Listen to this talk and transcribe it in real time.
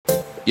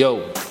Yo,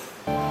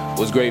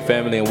 what's great,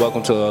 family, and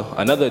welcome to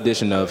another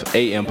edition of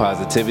AM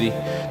Positivity.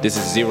 This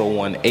is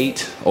 018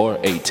 or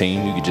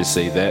 18, you could just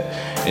say that.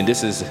 And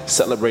this is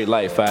Celebrate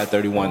Life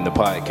 531, the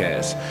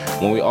podcast,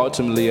 when we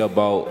ultimately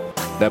about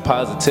that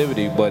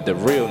positivity, but the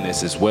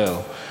realness as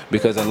well.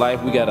 Because in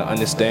life, we got to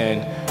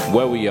understand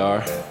where we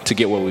are to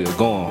get where we are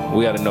going.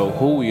 We got to know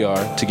who we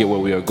are to get where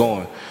we are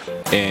going.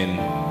 And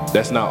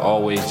that's not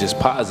always just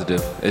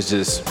positive. It's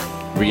just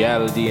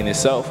reality in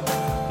itself.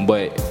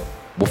 But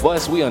with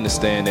us, we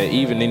understand that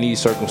even in these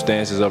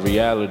circumstances of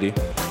reality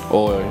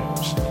or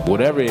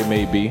whatever it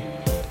may be,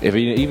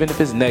 even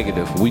if it's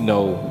negative, we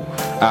know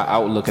our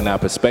outlook and our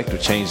perspective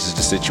changes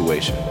the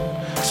situation.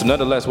 So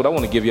nonetheless, what I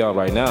want to give y'all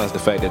right now is the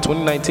fact that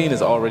 2019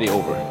 is already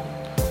over.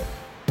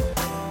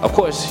 Of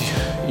course,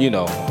 you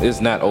know,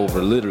 it's not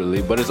over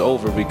literally, but it's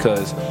over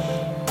because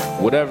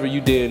whatever you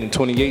did in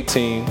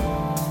 2018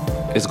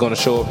 is going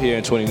to show up here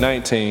in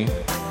 2019,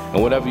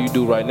 and whatever you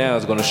do right now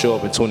is going to show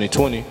up in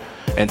 2020,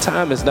 and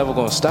time is never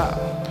going to stop.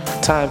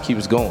 Time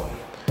keeps going.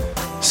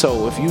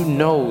 So if you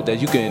know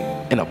that you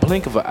can, in a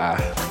blink of an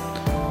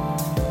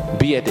eye,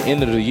 be at the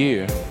end of the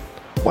year,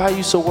 why are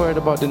you so worried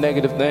about the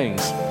negative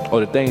things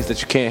or the things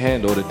that you can't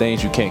handle or the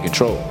things you can't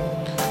control?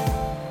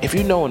 If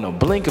you know in a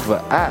blink of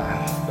an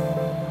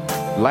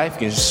eye, life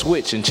can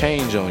switch and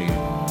change on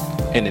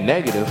you in the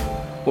negative,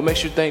 what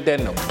makes you think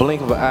that in a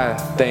blink of an eye,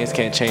 things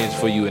can't change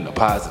for you in the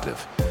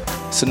positive?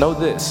 So know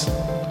this,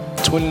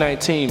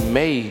 2019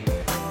 may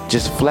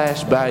just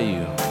flash by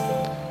you,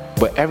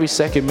 but every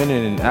second,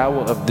 minute, and hour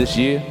of this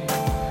year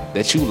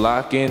that you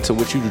lock into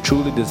what you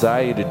truly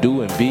desire to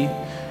do and be,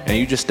 and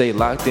you just stay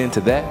locked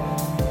into that,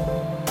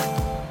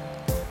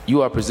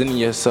 you are presenting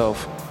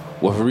yourself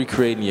with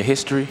recreating your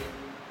history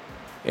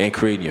and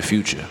creating your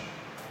future.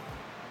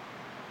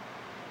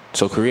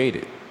 So create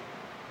it.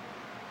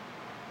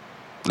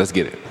 Let's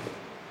get it.